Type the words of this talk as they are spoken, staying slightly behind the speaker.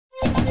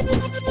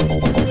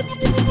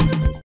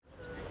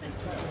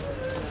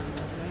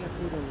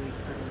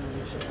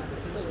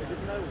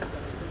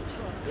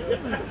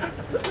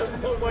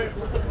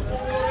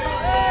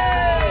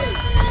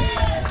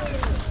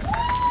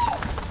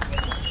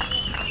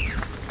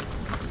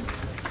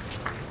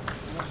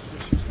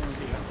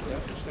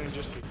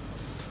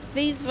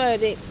These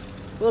verdicts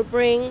will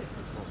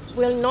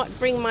not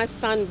bring my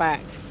son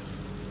back.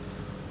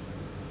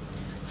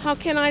 How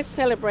can I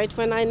celebrate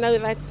when I know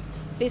that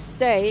this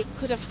day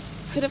could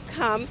have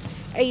come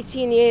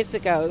 18 years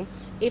ago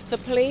if the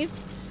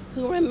police,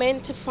 who were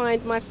meant to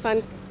find my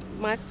son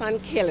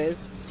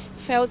killers,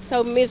 felt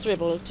so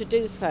miserable to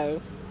do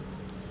so?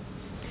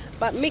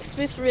 But mixed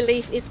with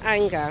relief is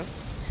anger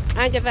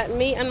that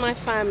me and my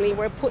family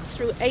were put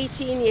through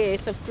 18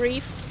 years of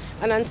grief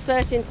and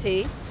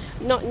uncertainty,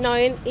 not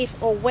knowing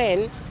if or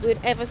when we would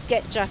ever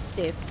get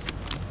justice.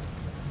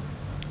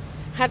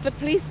 Had the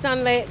police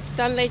done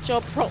their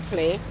job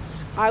properly,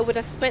 I would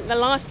have spent the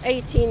last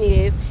 18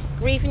 years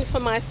grieving for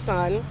my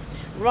son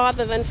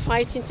rather than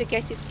fighting to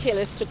get his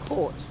killers to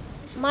court.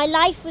 My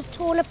life was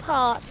torn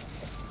apart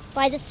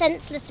by the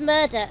senseless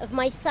murder of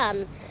my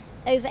son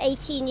over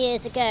 18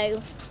 years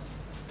ago.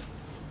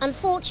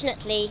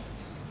 Unfortunately,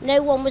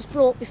 no one was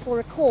brought before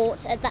a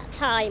court at that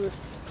time,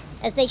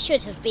 as they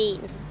should have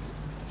been.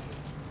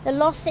 The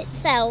loss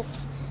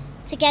itself,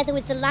 together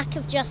with the lack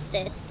of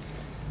justice,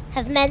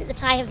 have meant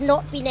that I have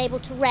not been able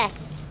to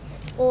rest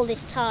all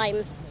this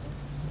time.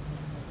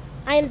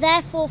 I am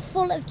therefore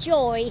full of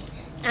joy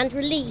and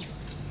relief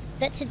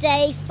that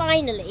today,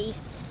 finally,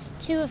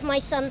 2 of my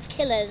son's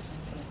killers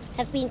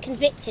have been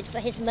convicted for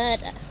his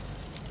murder.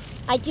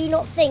 I do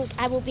not think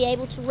I will be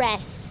able to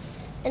rest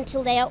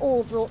until they are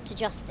all brought to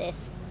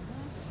justice.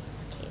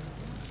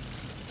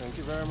 Thank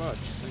you very much.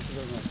 Thank you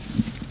very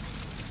much.